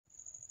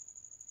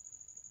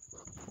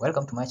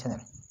Welcome to my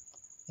channel.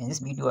 In this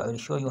video I will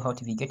show you how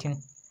to be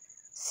getting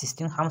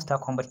 16 hamster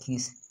combat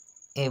keys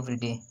every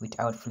day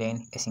without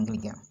playing a single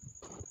game.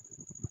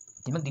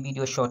 To make the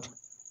video short,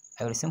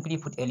 I will simply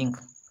put a link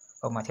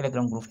of my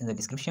Telegram group in the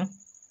description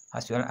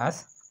as well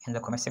as in the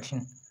comment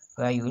section,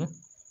 where you will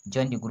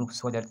join the group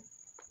so that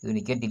you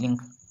will get the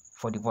link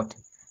for the bot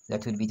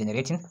that will be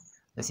generating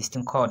the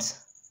 16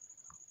 codes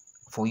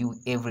for you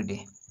every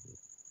day.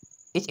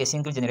 A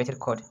single generated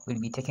code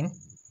will be taken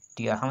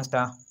to your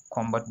hamster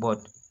combat board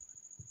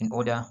in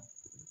order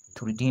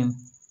to redeem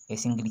a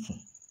single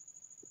key,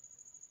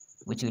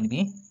 which will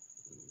be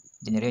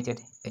generated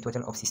a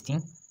total of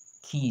 16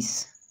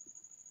 keys.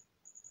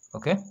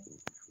 Okay,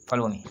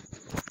 follow me.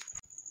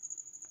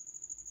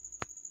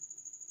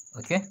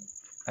 Okay,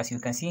 as you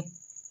can see,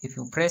 if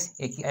you press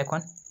a key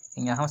icon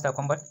in your hamster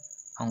combat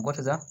and go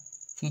to the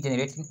key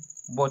generating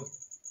board,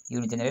 you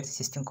will generate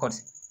 16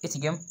 codes.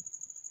 Each game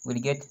will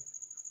get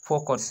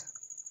 4 codes.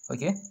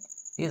 Okay,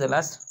 this is the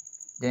last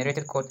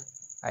generated code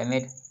I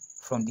made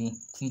from the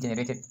key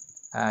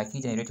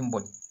generating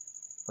board.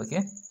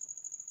 Okay,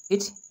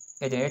 each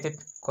generated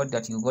code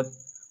that you got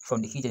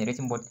from the key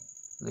generating board,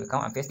 you will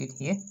come and paste it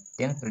here,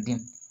 then redeem.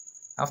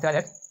 After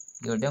that,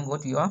 you will then go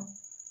to your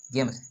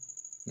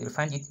games. You will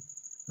find it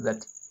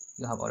that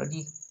you have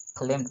already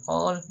claimed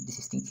all the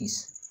 16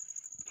 keys.